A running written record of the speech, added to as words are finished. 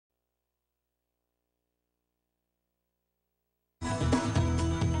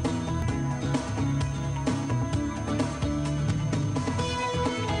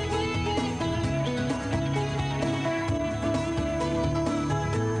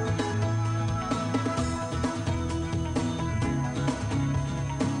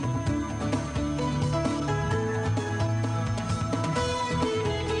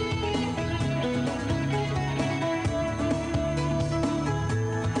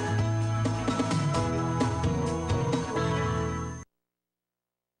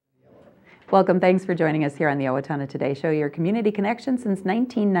Welcome. Thanks for joining us here on the Owatonna Today Show, your community connection since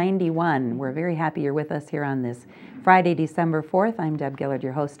 1991. We're very happy you're with us here on this Friday, December 4th. I'm Deb Gillard,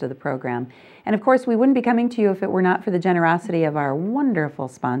 your host of the program. And of course, we wouldn't be coming to you if it were not for the generosity of our wonderful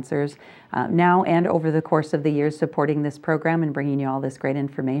sponsors now and over the course of the years supporting this program and bringing you all this great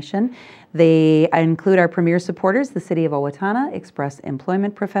information. They include our premier supporters, the City of Owatonna, Express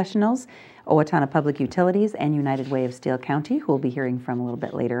Employment Professionals, Owatonna Public Utilities, and United Way of Steele County, who we'll be hearing from a little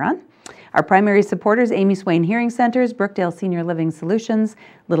bit later on. Our primary supporters, Amy Swain Hearing Centers, Brookdale Senior Living Solutions,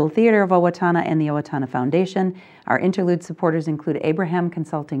 Little Theater of Owatonna, and the Owatonna Foundation. Our interlude supporters include Abraham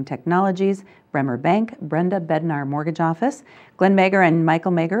Consulting Technologies, Bremer Bank, Brenda Bednar Mortgage Office, Glenn Mager and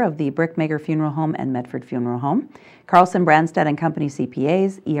Michael Mager of the Brick Mager Funeral Home and Medford Funeral Home, Carlson Branstad and Company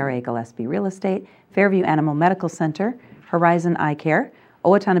CPAs, ERA Gillespie Real Estate, Fairview Animal Medical Center, Horizon Eye Care,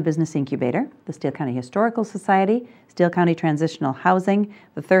 Owatonna Business Incubator, the Steele County Historical Society, Steele County Transitional Housing,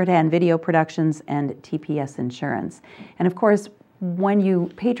 the Third Hand Video Productions, and TPS Insurance. And of course, when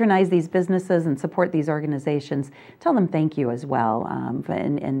you patronize these businesses and support these organizations, tell them thank you as well.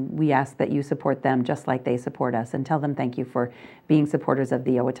 And we ask that you support them just like they support us, and tell them thank you for being supporters of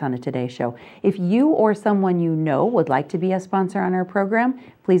the Owatonna Today Show. If you or someone you know would like to be a sponsor on our program,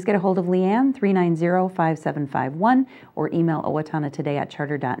 please get a hold of Leanne, 390-5751, or email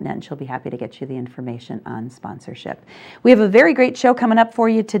owatonnatoday@charter.net, and she'll be happy to get you the information on sponsorship. We have a very great show coming up for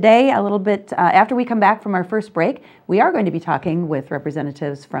you today. A little bit after we come back from our first break, we are going to be talking with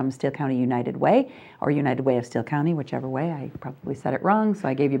representatives from Steele County United Way, or United Way of Steele County, whichever way. I probably said it wrong, so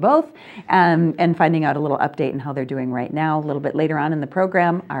I gave you both, and finding out a little update on how they're doing right now. A little bit later on in the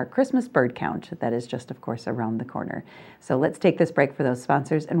program, our Christmas bird count, that is just, of course, around the corner. So let's take this break for those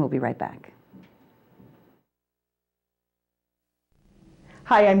sponsors, and we'll be right back.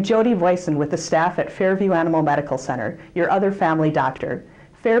 Hi, I'm Jody Voisin with the staff at Fairview Animal Medical Center, your other family doctor.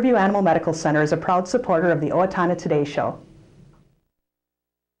 Fairview Animal Medical Center is a proud supporter of the Owatonna Today Show.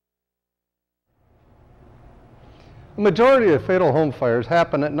 The majority of fatal home fires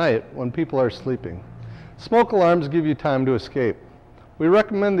happen at night when people are sleeping. Smoke alarms give you time to escape. We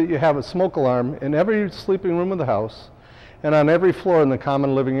recommend that you have a smoke alarm in every sleeping room of the house and on every floor in the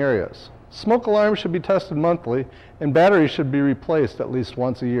common living areas. Smoke alarms should be tested monthly, and batteries should be replaced at least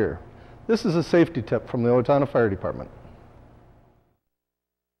once a year. This is a safety tip from the Owatonna Fire Department.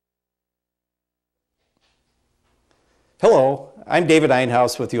 Hello, I'm David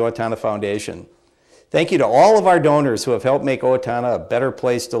Einhaus with the Owatonna Foundation. Thank you to all of our donors who have helped make Owatonna a better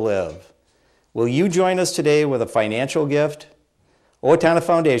place to live. Will you join us today with a financial gift? Owatonna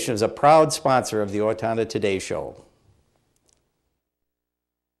Foundation is a proud sponsor of the Owatonna Today Show.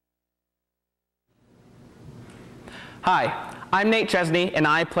 Hi, I'm Nate Chesney, and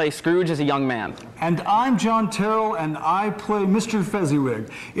I play Scrooge as a young man. And I'm John Terrell, and I play Mr.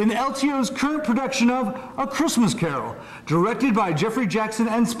 Fezziwig in LTO's current production of A Christmas Carol, directed by Jeffrey Jackson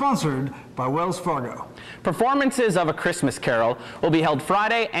and sponsored by Wells Fargo. Performances of A Christmas Carol will be held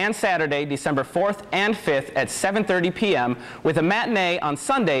Friday and Saturday, December 4th and 5th at 7:30 p.m., with a matinee on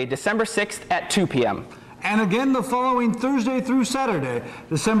Sunday, December 6th at 2 p.m. And again the following Thursday through Saturday,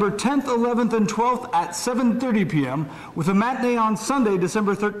 December 10th, 11th, and 12th at 7:30 p.m., with a matinee on Sunday,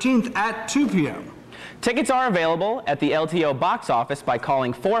 December 13th at 2 p.m. Tickets are available at the LTO box office by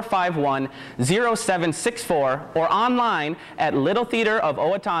calling 451-0764 or online at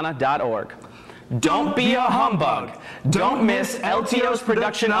littletheaterofowatonna.org. Don't be a humbug. Don't miss LTO's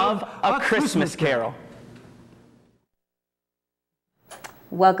production of A Christmas Carol.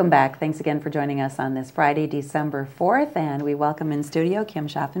 Welcome back. Thanks again for joining us on this Friday, December 4th, and we welcome in studio Kim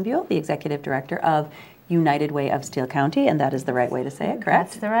Schaufenbuel, the Executive Director of United Way of Steele County, and that is the right way to say it, correct?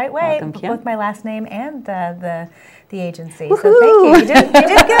 That's the right way. Welcome, Kim. Both my last name and the agency. Woo-hoo! So thank you. You did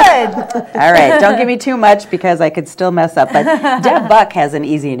good. All right. Don't give me too much because I could still mess up. But Deb Buck has an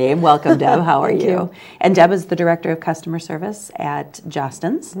easy name. Welcome, Deb. How are you? And Deb is the Director of Customer Service at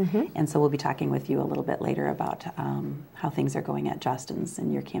Jostens. And so we'll be talking with you a little bit later about how things are going at Jostens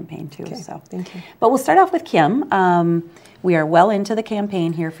in your campaign too. Okay. So thank you. But we'll start off with Kim. We are well into the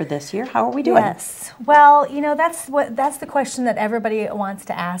campaign here for this year. How are we doing? Yes. Well, you know, that's the question that everybody wants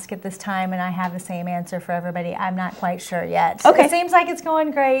to ask at this time, and I have the same answer for everybody. I'm not quite sure yet. Okay. It seems like it's going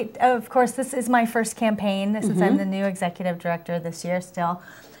great. Of course, this is my first campaign since I'm the new executive director this year. Still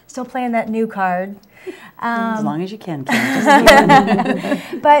playing that new card. As long as you can, Kim. Just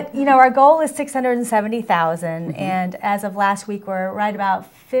keep But you know, our goal is 670,000, and as of last week, we're right about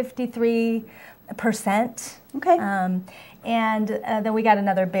 53%. Okay. And then we got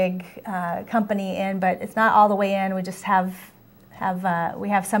another big company in, but it's not all the way in. We just have we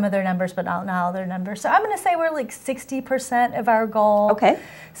have some of their numbers, but not all their numbers. So I'm going to say we're like 60% of our goal. Okay.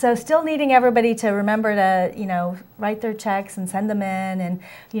 So still needing everybody to remember to, write their checks and send them in. And,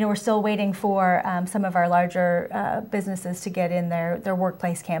 we're still waiting for some of our larger businesses to get in their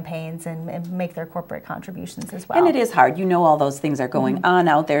workplace campaigns and make their corporate contributions as well. And it is hard. All those things are going on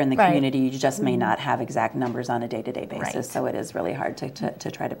out there in the Right. community. You just may not have exact numbers on a day-to-day basis. Right. So it is really hard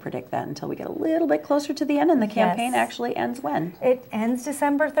to try to predict that until we get a little bit closer to the end. And the campaign Yes. actually ends when? It ends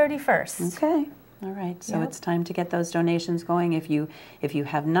December 31st. Okay. All right. So Yep. it's time to get those donations going. If you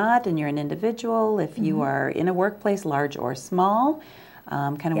have not, and you're an individual, if you are in a workplace, large or small,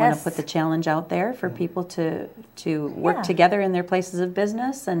 kind of want to Yes. put the challenge out there for people to work Yeah. together in their places of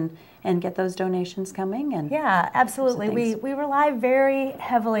business and get those donations coming. And Yeah, absolutely. We things. rely very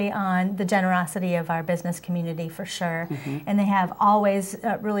heavily on the generosity of our business community for sure, and they have always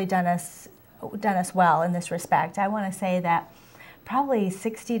really done us well in this respect. I want to say that probably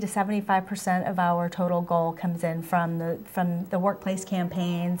 60 to 75% of our total goal comes in from the workplace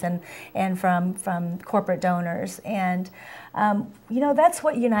campaigns and from corporate donors. And that's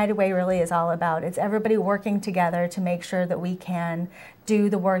what United Way really is all about. It's everybody working together to make sure that we can do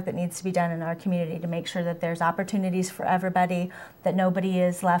the work that needs to be done in our community, to make sure that there's opportunities for everybody, that nobody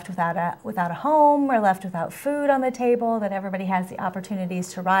is left without a home or left without food on the table, that everybody has the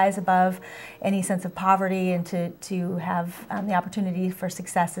opportunities to rise above any sense of poverty and to have the opportunity for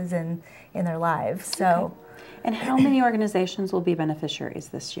successes in their lives. So. And how many organizations will be beneficiaries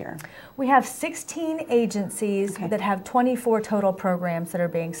this year? We have 16 agencies Okay. that have 24 total programs that are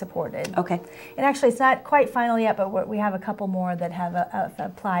being supported. Okay. And actually, it's not quite final yet, but we have a couple more that have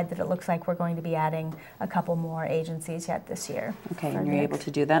applied that it looks like we're going to be adding a couple more agencies yet this year. Okay, and you're able to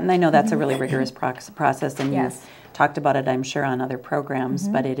do that. And I know that's a really rigorous process, and Yes. you've talked about it, I'm sure, on other programs,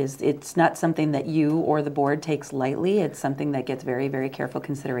 but it's not something that you or the board takes lightly. It's something that gets very, very careful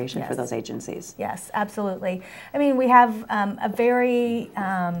consideration for Yes. those agencies. Yes, absolutely. I mean, we have a very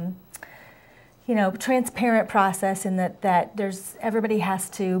transparent process in that there's everybody has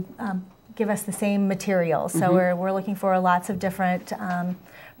to give us the same materials. So we're looking for lots of different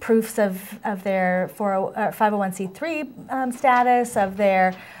proofs of their 501c3 status, of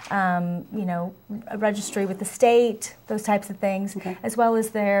their registry with the state, those types of things, as well as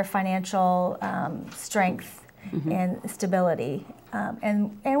their financial strength and stability,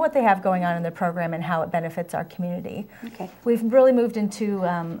 and what they have going on in their program and how it benefits our community. Okay. We've really moved into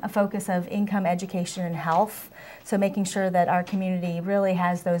a focus of income, education, and health, so making sure that our community really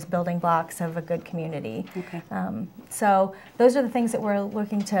has those building blocks of a good community. Okay. So those are the things that we're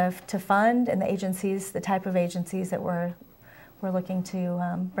looking to fund, and the agencies, the type of agencies that we're looking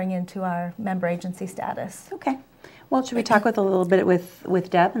to bring into our member agency status. Okay. Well, should we talk a little bit with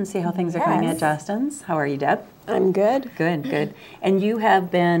Deb and see how things are going at Jostens? How are you, Deb? I'm good. Good, good. And you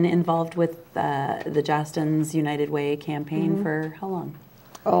have been involved with the Jostens United Way campaign for how long?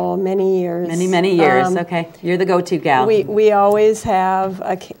 Oh, many years. Many years. Okay. You're the go-to gal. We always have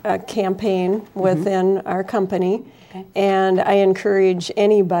a campaign within our company. Okay. And I encourage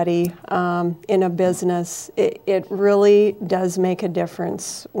anybody in a business, it really does make a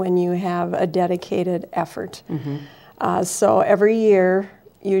difference when you have a dedicated effort. So every year,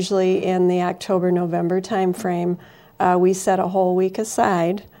 usually in the October-November timeframe, we set a whole week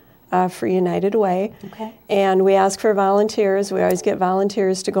aside for United Way. Okay. And we ask for volunteers. We always get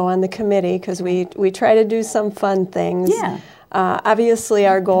volunteers to go on the committee because we try to do some fun things. Yeah. Obviously,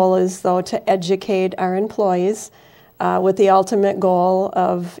 our goal is, though, to educate our employees with the ultimate goal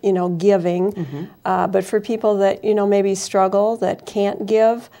of, giving. But for people that, maybe struggle, that can't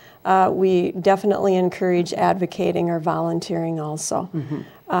give, we definitely encourage advocating or volunteering also.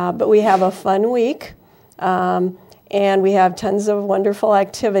 But we have a fun week. And we have tons of wonderful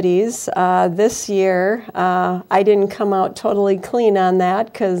activities. This year, I didn't come out totally clean on that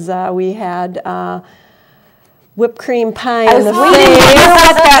because we had whipped cream pie in the what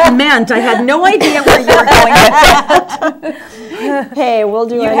that meant. I had no idea where you were going with that. Hey, we'll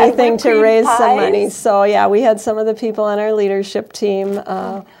do You had anything whipped to cream raise some money. pies? So yeah, we had some of the people on our leadership team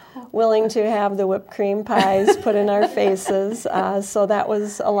willing to have the whipped cream pies put in our faces. So that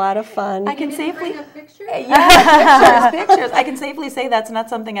was a lot of fun. I can safely pictures. I can safely say that's not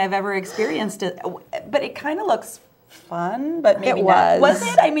something I've ever experienced. But it kind of looks fun, but maybe It not. was.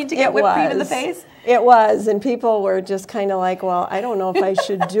 Was it? I mean, to get whipped cream in the face? It was, and people were just kind of like, well, I don't know if I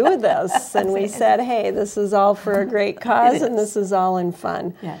should do this. And we said, hey, this is all for a great cause, and this is all in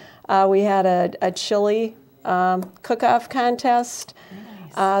fun. Yeah. We had a chili cook-off contest.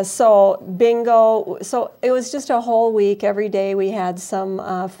 So bingo. So it was just a whole week. Every day we had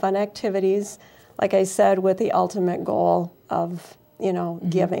some fun activities, like I said, with the ultimate goal of,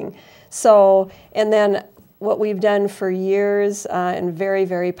 giving. So, and then what we've done for years, and very,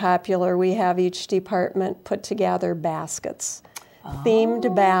 very popular, we have each department put together baskets.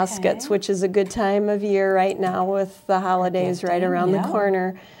 Themed baskets, which is a good time of year right now with the holidays right around the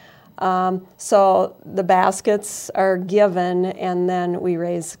corner. So the baskets are given, and then we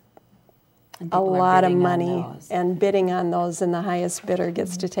raise a lot of money and bidding on those, and the highest bidder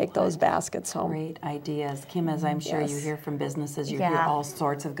gets to take those baskets home. Great ideas. Kim, as I'm sure you hear from businesses, you hear all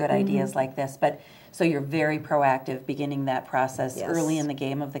sorts of good ideas like this, but so you're very proactive beginning that process early in the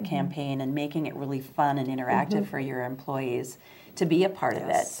game of the campaign and making it really fun and interactive for your employees to be a part of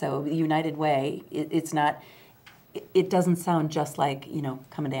it. So United Way, it's not, it doesn't sound just like,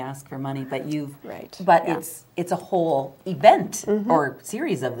 coming to ask for money, but it's a whole event or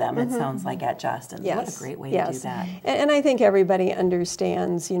series of them, it sounds like, at Jostens. What a great way to do that. And I think everybody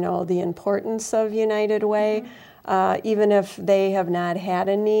understands, the importance of United Way, even if they have not had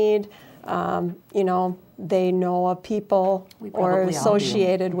a need. They know of people or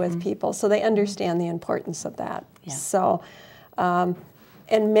associated with people, so they understand the importance of that. So, and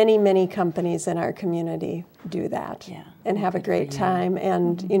many, many companies in our community do that and have a great time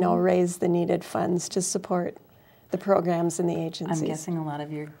and, raise the needed funds to support the programs and the agencies. I'm guessing a lot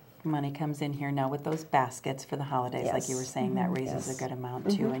of your money comes in here now with those baskets for the holidays, like you were saying, that raises a good amount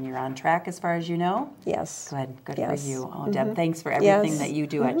too, and you're on track as far as you know? Yes. Good for you. Oh, Deb, thanks for everything that you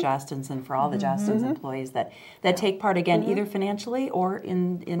do at Jostens and for all the Jostens employees that take part, again, either financially or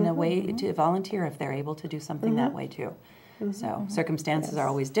in a way to volunteer if they're able to do something that way too. So circumstances are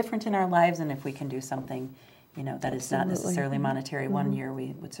always different in our lives, and if we can do something, that is not necessarily monetary one year,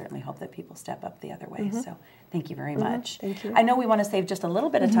 we would certainly hope that people step up the other way. So thank you very much. Thank you. I know we want to save just a little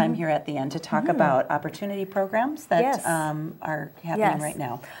bit of time here at the end to talk about opportunity programs that are happening right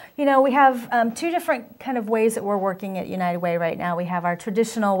now. We have two different kind of ways that we're working at United Way right now. We have our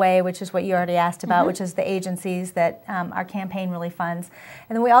traditional way, which is what you already asked about, which is the agencies that our campaign really funds.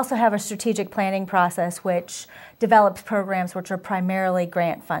 And then we also have a strategic planning process, which develops programs which are primarily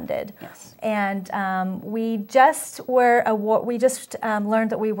grant funded. Yes. And we just learned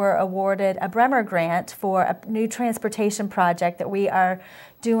that we were awarded a Bremer grant for a new transportation project that we are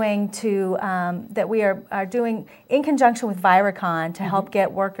doing doing in conjunction with Viricon to help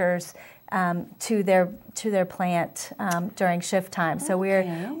get workers to their plant during shift time. So we're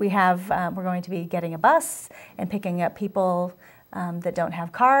going to be getting a bus and picking up people that don't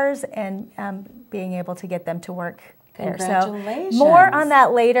have cars and being able to get them to work there. Congratulations. So more on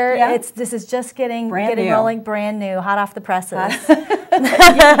that later. This is just getting rolling, brand new, hot off the presses.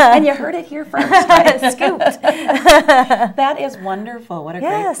 And you heard it here first, right? Scooped. That is wonderful. What a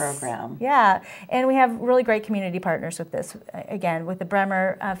great program. Yeah, and we have really great community partners with this, again, with the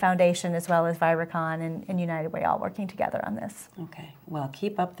Bremer Foundation as well as Viricon and United Way all working together on this. Okay, well,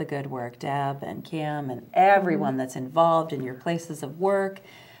 keep up the good work, Deb and Kim and everyone that's involved in your places of work.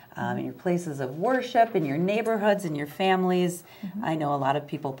 In your places of worship, in your neighborhoods, in your families. I know a lot of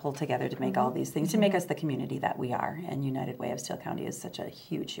people pull together to make all these things, to make us the community that we are, and United Way of Steele County is such a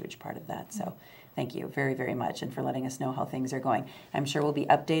huge, huge part of that. So thank you very, very much, and for letting us know how things are going. I'm sure we'll be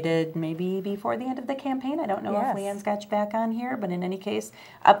updated maybe before the end of the campaign. I don't know if Leanne's got you back on here, but in any case,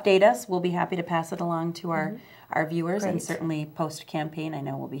 update us. We'll be happy to pass it along to our viewers, and certainly post-campaign, I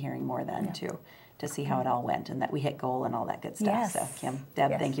know we'll be hearing more then too, to see how it all went and that we hit goal and all that good stuff. So Kim,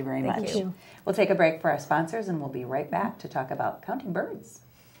 Deb, thank you very much. Thank you. We'll take a break for our sponsors and we'll be right back to talk about counting birds.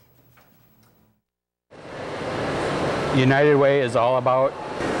 United Way is all about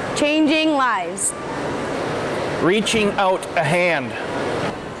changing lives, reaching out a hand,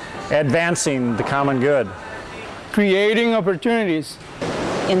 advancing the common good, creating opportunities,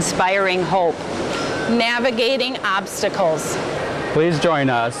 inspiring hope, navigating obstacles. Please join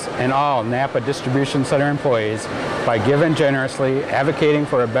us and all Napa Distribution Center employees by giving generously, advocating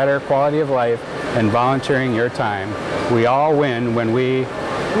for a better quality of life, and volunteering your time. We all win when we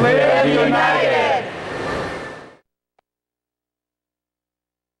live united.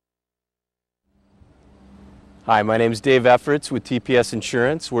 Hi, my name is Dave Efforts with TPS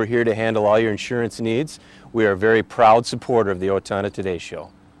Insurance. We're here to handle all your insurance needs. We are a very proud supporter of the Owatonna Today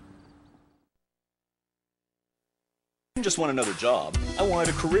Show. I didn't just want another job, I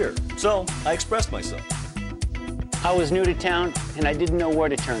wanted a career, so I expressed myself. I was new to town and I didn't know where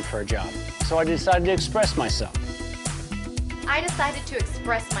to turn for a job, so I decided to express myself. I decided to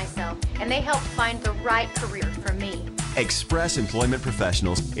express myself, and they helped find the right career for me. Express Employment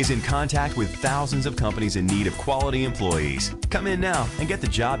Professionals is in contact with thousands of companies in need of quality employees. Come in now and get the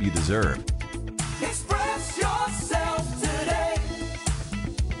job you deserve. Express yourself today.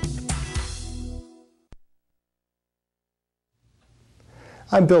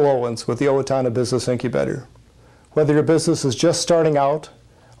 I'm Bill Owens with the Owatonna Business Incubator. Whether your business is just starting out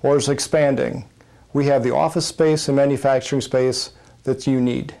or is expanding, we have the office space and manufacturing space that you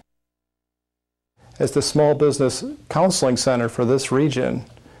need. As the Small Business Counseling Center for this region,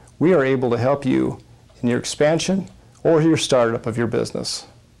 we are able to help you in your expansion or your startup of your business.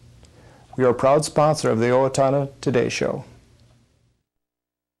 We are a proud sponsor of the Owatonna Today Show.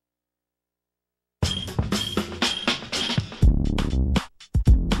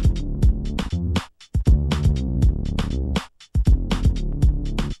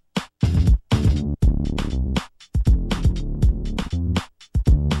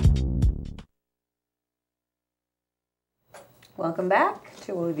 Welcome back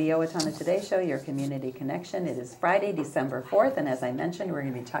to the Owatonna Today Show, your community connection. It is Friday, December 4th, and as I mentioned, we're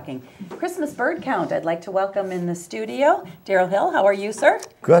going to be talking Christmas bird count. I'd like to welcome in the studio Darryl Hill. How are you, sir?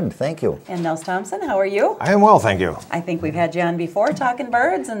 Good, thank you. And Nels Thompson, how are you? I am well, thank you. I think we've had you on before talking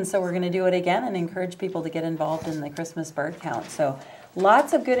birds, and so we're going to do it again and encourage people to get involved in the Christmas bird count. So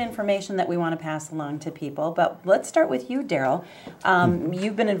lots of good information that we want to pass along to people, but let's start with you, Darryl.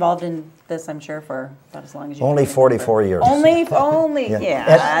 You've been involved in this, I'm sure, for about as long as you Only 44 years. Only,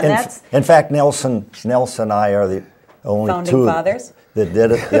 yeah. And that's in fact, Nels and I are the only founding two fathers that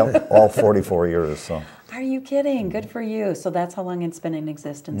did it. Yep, all 44 years. So. Are you kidding? Good for you. So that's how long it's been in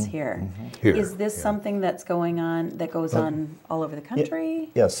existence here. Here, Is this something that's going on, that goes on all over the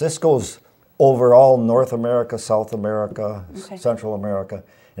country? Yes, this goes over all North America, South America, Okay. Central America,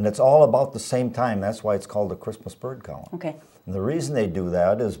 and it's all about the same time. That's why it's called the Christmas bird count. Okay. And the reason they do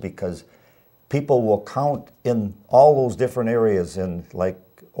that is because people will count in all those different areas in like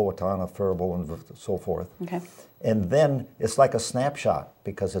Owatonna, Faribault, and so forth. Okay. And then it's like a snapshot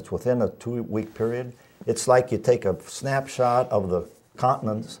because it's within a 2-week period. It's like you take a snapshot of the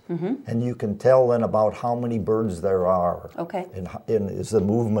continents and you can tell then about how many birds there are. Okay. And is the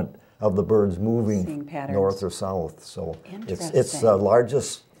movement of the birds moving north or south. So it's the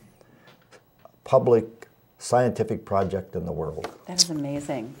largest public scientific project in the world. That is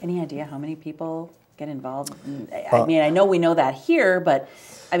amazing. Any idea how many people get involved? I mean, I know we know that here, but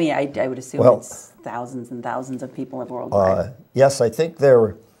I mean, I would assume it's thousands and thousands of people worldwide. Yes, I think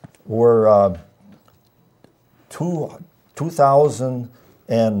there were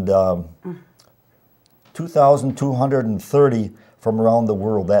 2,230 from around the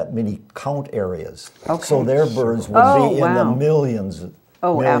world, that many count areas. Okay. So their birds would be in the millions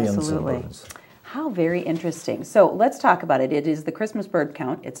absolutely. of birds. How very interesting. So let's talk about it. It is the Christmas bird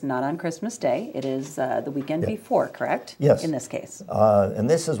count. It's not on Christmas Day. It is the weekend before, correct? Yes. In this case. And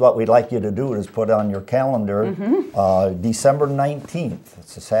this is what we'd like you to do, is put on your calendar December 19th.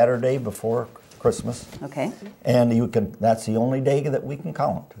 It's a Saturday before Christmas. Okay. And you can. That's the only day that we can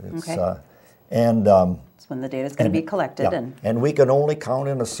count. It's, okay. It's when the data is going to be collected. Yeah. And we can only count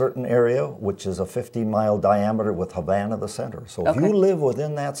in a certain area, which is a 15-mile diameter with Havana the center. So if you live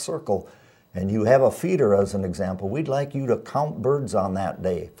within that circle and you have a feeder, as an example, we'd like you to count birds on that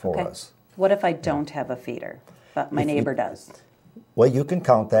day for us. What if I don't have a feeder, but my neighbor does? Well, you can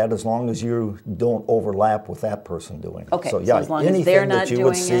count that as long as you don't overlap with that person doing it. Okay, so, yeah, as long anything as they're not that you doing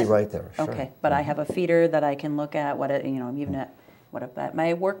would see it? right there. Sure. Okay, but I have a feeder that I can look at. Even at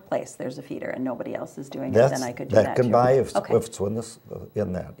my workplace there's a feeder and nobody else is doing it, then I could do that That can too. buy if it's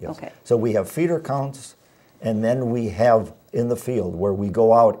in that, yes. Okay. So we have feeder counts, and then we have in the field where we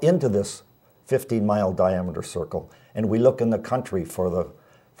go out into this 15-mile diameter circle, and we look in the country for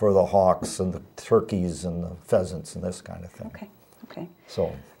the hawks and the turkeys and the pheasants and this kind of thing. Okay.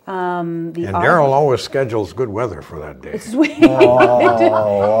 So. And Darryl always schedules good weather for that day. Sweet.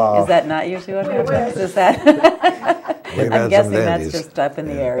 Wow. Is that not usually what happens? Is that? I'm guessing that's just up in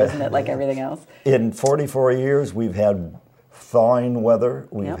the air, isn't it? Like everything else. In 44 years, we've had thawing weather.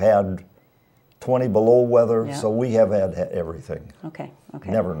 We've had 20 below weather. So we have had everything. Okay.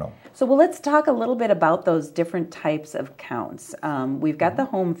 Never know. So let's talk a little bit about those different types of counts. We've got the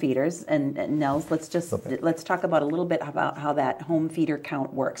home feeders, and Nels, let's talk about a little bit about how that home feeder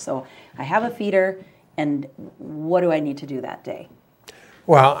count works. So I have a feeder, and what do I need to do that day?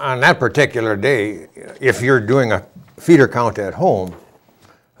 Well, on that particular day, if you're doing a feeder count at home,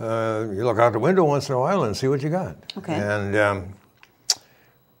 you look out the window once in a while and see what you got. Okay. And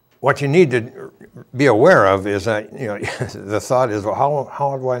what you need to be aware of is that, the thought is, well,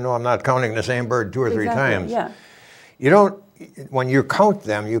 how do I know I'm not counting the same bird 2 or 3 times? Yeah. You don't, when you count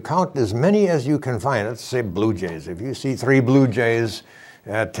them, you count as many as you can find. Let's say blue jays. If you see 3 blue jays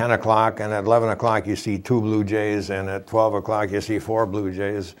at 10 o'clock, and at 11 o'clock you see 2 blue jays, and at 12 o'clock you see 4 blue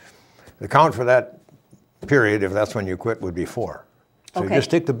jays, the count for that period, if that's when you quit, would be 4. So Okay.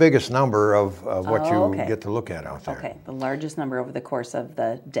 just take the biggest number of what you okay. get to look at out there. Okay, the largest number over the course of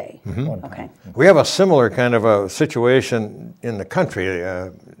the day. Mhm. Okay. We have a similar kind of a situation in the country.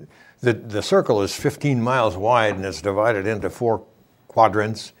 The circle is 15 miles wide and it's divided into 4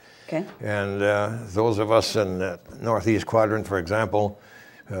 quadrants. Okay. And those of us in the northeast quadrant, for example,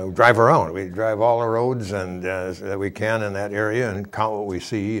 drive around. We drive all the roads and that we can in that area and count what we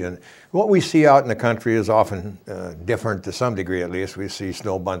see. And what we see out in the country is often different to some degree, at least. We see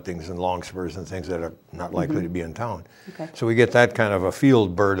snow buntings and longspurs and things that are not likely to be in town. Okay. So we get that kind of a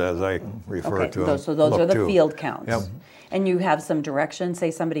field bird, as I refer to them. So those are the too. field counts. Yep. And you have some direction,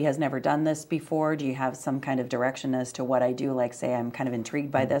 say somebody has never done this before, do you have some kind of direction as to what I do? Like say I'm kind of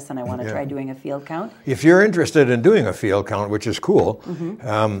intrigued by this and I want to try doing a field count? If you're interested in doing a field count, which is cool,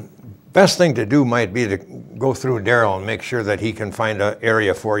 best thing to do might be to go through Darryl and make sure that he can find an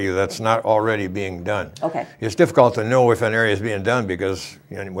area for you that's not already being done. Okay. It's difficult to know if an area is being done because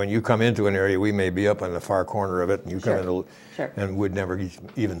when you come into an area, we may be up in the far corner of it, and you come into, and we'd never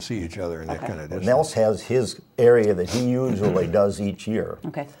even see each other in that kind of distance. Nels has his area that he usually does each year.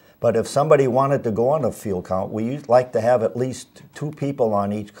 Okay. But if somebody wanted to go on a field count, we like to have at least 2 people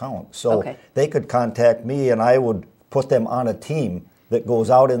on each count. So they could contact me and I would put them on a team that goes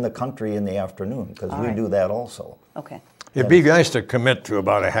out in the country in the afternoon, because we do that also. Okay. It'd be nice to commit to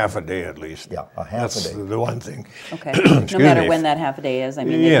about a half a day at least. Yeah, a half That's a day. the one thing. Okay. No matter when that half a day is. I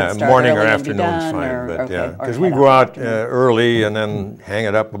mean, they can start morning or early and afternoon be is done, fine. or, But okay, or because we head go out afternoon. early and then hang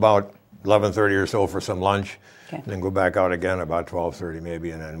it up about 11:30 or so for some lunch, Okay. and then go back out again about 12:30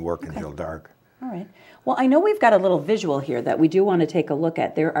 maybe, and then work until dark. All right. Well, I know we've got a little visual here that we do want to take a look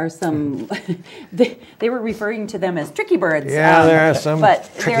at. There are some, they were referring to them as tricky birds. Yeah, there are some but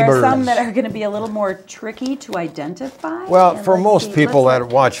tricky there are some birds. that are going to be a little more tricky to identify. Well, And for let's most see, people let's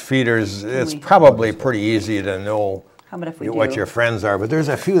that watch feeders, it's probably pretty easy to know How about if we what do your friends are, but there's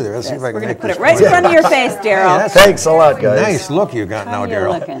a few there. Let's see if I can We're going make to put this it right in work. front of your face, Darryl. Thanks a lot, guys. Nice look you got How now, you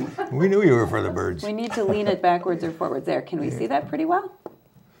Darryl. looking? We knew you were for the birds. We need to lean it backwards or forwards. There, can we see that pretty well?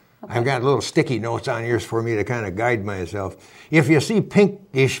 I've got little sticky notes on yours for me to kind of guide myself. If you see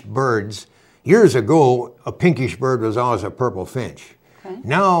pinkish birds, years ago, a pinkish bird was always a purple finch. Okay.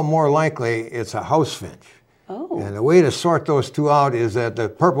 Now, more likely, it's a house finch. Oh. And the way to sort those two out is that the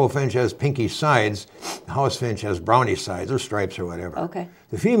purple finch has pinkish sides, the house finch has brownish sides, or stripes or whatever. Okay.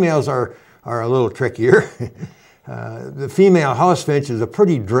 The females are a little trickier. The female house finch is a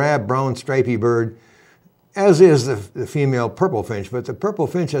pretty drab brown stripy bird, as is the female purple finch, but the purple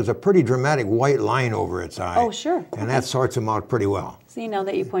finch has a pretty dramatic white line over its eye. Oh, sure. And that sorts them out pretty well. See, now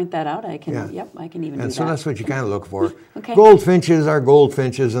that you point that out, I can, yep, I can even do And that. so that's what you kind of look for. Okay. Goldfinches are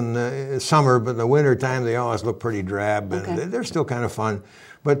goldfinches in the summer, but in the wintertime they always look pretty drab, and Okay. they're still kind of fun.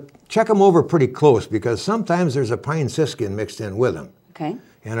 But check them over pretty close, because sometimes there's a pine siskin mixed in with them. Okay.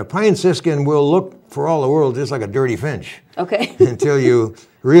 And a pine siskin will look, for all the world, just like a dirty finch. Okay. Until you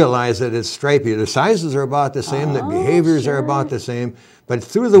realize that it's stripy. The sizes are about the same, the behaviors are about the same, but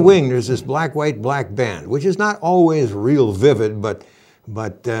through the wing there's this black, white, black band, which is not always real vivid, but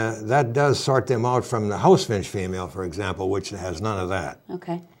that does sort them out from the house finch female, for example, which has none of that.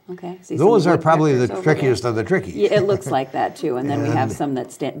 Okay. Okay. See, Those some are probably the woodpeckers over trickiest there. of the tricky. Yeah, it looks like that too. And then we have And- some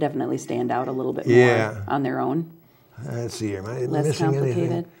that definitely stand out a little bit more Yeah. on their own. Let's see, am I Less missing anything?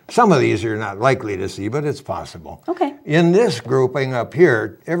 complicated. Some of these you're not likely to see, but it's possible. Okay. In this grouping up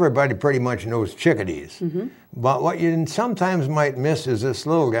here, everybody pretty much knows chickadees. Mm-hmm. But what you sometimes might miss is this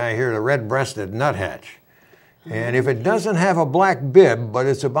little guy here, the red-breasted nuthatch. And if it doesn't have a black bib, but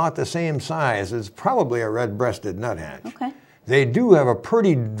it's about the same size, it's probably a red-breasted nuthatch. Okay. They do have a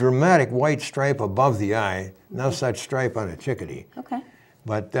pretty dramatic white stripe above the eye, no such stripe on a chickadee. Okay.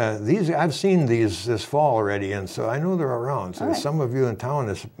 But these, I've seen these this fall already, and so I know they're around. So All right. some of you in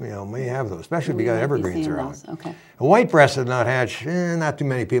town may have those, especially if you got We might be evergreens seeing around. those. Okay. A white-breasted nuthatch, not too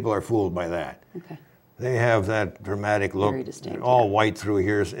many people are fooled by that. Okay. They have that dramatic look, Very distinct, all white through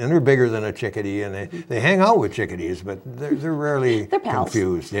here, and they're bigger than a chickadee, and they hang out with chickadees, but they're rarely They're pals.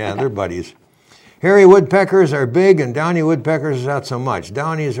 confused. Yeah, Okay. they're buddies. Hairy woodpeckers are big, and downy woodpeckers not so much.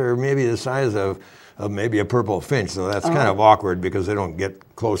 Downies are maybe the size of maybe a purple finch, so that's kind of awkward because they don't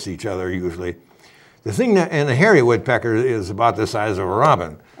get close to each other usually. The thing and the hairy woodpecker is about the size of a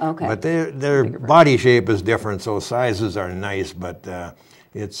robin. Okay. But their body shape is different, so sizes are nice, but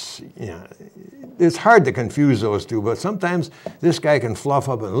it's hard to confuse those two. But sometimes this guy can fluff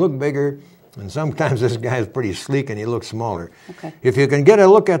up and look bigger, and sometimes this guy is pretty sleek and he looks smaller. Okay. If you can get a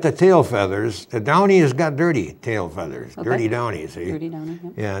look at the tail feathers, the downy has got dirty tail feathers, Okay. dirty downy, see? Dirty downy,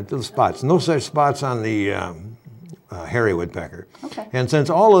 yep. Yeah, little spots. No such spots on the hairy woodpecker. Okay. And since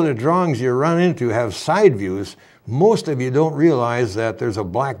all of the drawings you run into have side views, most of you don't realize that there's a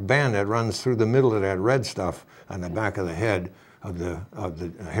black band that runs through the middle of that red stuff on the back of the head of the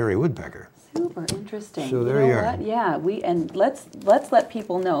hairy woodpecker. Super interesting. So there you are. What? Yeah, let's let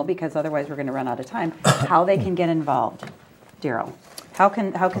people know, because otherwise we're going to run out of time, how they can get involved. Darryl, how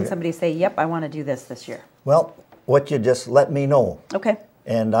can somebody say, yep, I want to do this year? Well, what you just let me know. Okay.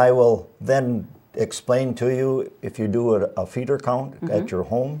 And I will then explain to you if you do a feeder count at your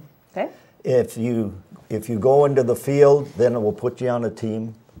home. Okay. If you go into the field, then it will put you on a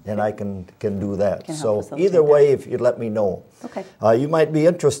team, and I can do that. So either way, if you let me know. Okay. You might be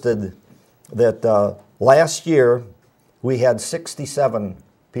interested that last year we had 67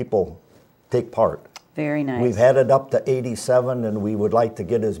 people take part. Very nice. We've had it up to 87, and we would like to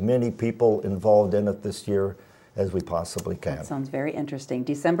get as many people involved in it this year as we possibly can. That sounds very interesting.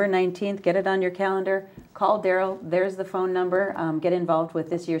 December 19th, get it on your calendar. Call Darryl. There's the phone number. Get involved with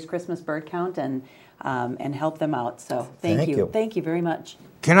this year's Christmas bird count and help them out. So thank you. Thank you very much.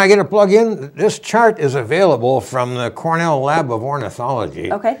 Can I get a plug in? This chart is available from the Cornell Lab of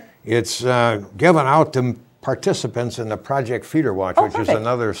Ornithology. Okay. It's given out to participants in the Project Feeder Watch, which is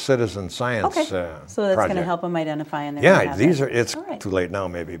another citizen science So that's going to help them identify in their it's too late now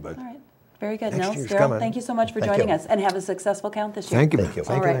maybe, but all right. Very good. Next Nels, year's Darryl, coming. thank you so much for joining us, and have a successful count this year. Thank you.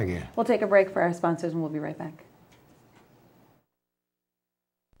 Thank you again. We'll take a break for our sponsors, and we'll be right back.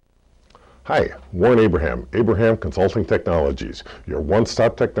 Hi, Warren Abraham, Abraham Consulting Technologies, your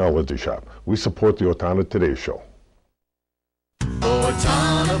one-stop technology shop. We support the Owatonna Today Show.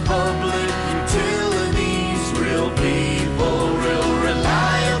 Owatonna Public Utilities, real people, real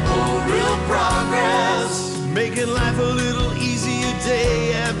reliable, real progress. Making life a little easier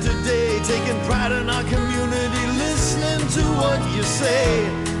day after day, taking pride in our community, listening to what you say,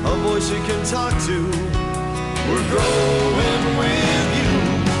 a voice you can talk to. We're growing with you.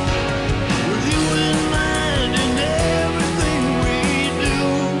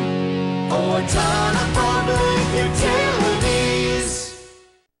 Owatonna Public Utilities.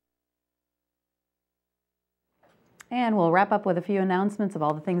 And we'll wrap up with a few announcements of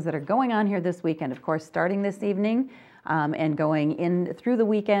all the things that are going on here this weekend. Of course, starting this evening and going in through the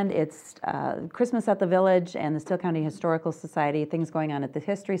weekend, it's Christmas at the Village and the Steele County Historical Society, things going on at the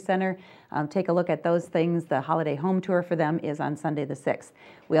History Center. Take a look at those things. The holiday home tour for them is on Sunday the 6th.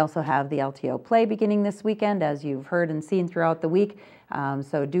 We also have the LTO play beginning this weekend, as you've heard and seen throughout the week.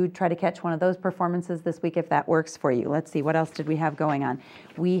 So do try to catch one of those performances this week if that works for you. Let's see, what else did we have going on?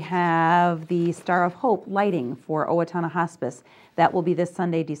 We have the Star of Hope lighting for Owatonna Hospice. That will be this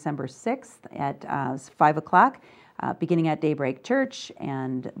Sunday, December 6th at 5 o'clock, beginning at Daybreak Church,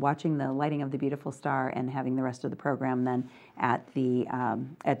 and watching the lighting of the beautiful star and having the rest of the program then at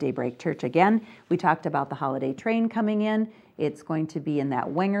Daybreak Church again. We talked about the holiday train coming in. It's going to be in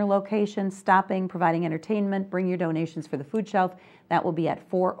that Wenger location, stopping, providing entertainment, bring your donations for the food shelf. That will be at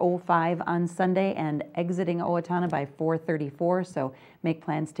 4:05 on Sunday and exiting Owatonna by 4:34, so make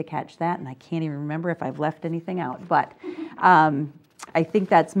plans to catch that. And I can't even remember if I've left anything out, but I think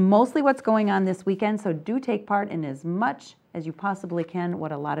that's mostly what's going on this weekend, so do take part in as much as you possibly can.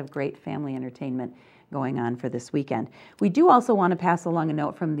 What a lot of great family entertainment going on for this weekend. We do also want to pass along a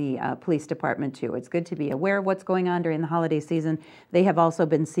note from the police department too. It's good to be aware of what's going on during the holiday season. They have also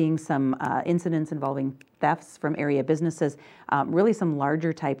been seeing some incidents involving thefts from area businesses, really some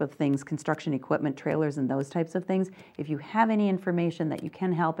larger type of things, construction equipment, trailers, and those types of things. If you have any information that you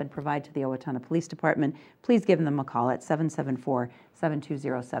can help and provide to the Owatonna Police Department, please give them a call at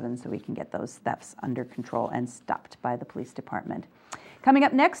 774-7207 so we can get those thefts under control and stopped by the police department. Coming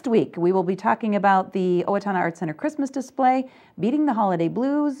up next week, we will be talking about the Owatonna Arts Center Christmas display, Beating the Holiday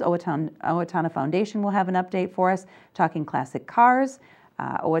Blues. Owatonna Foundation will have an update for us, talking classic cars.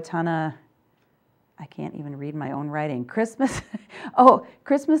 Owatonna, I can't even read my own writing. Christmas,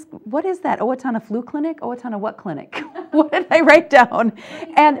 Christmas, what is that? Owatonna Flu Clinic? Owatonna what clinic? What did I write down?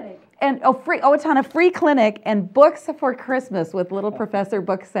 Owatonna Free Clinic and Books for Christmas with Little Professor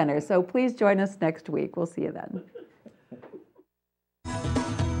Book Center. So please join us next week. We'll see you then.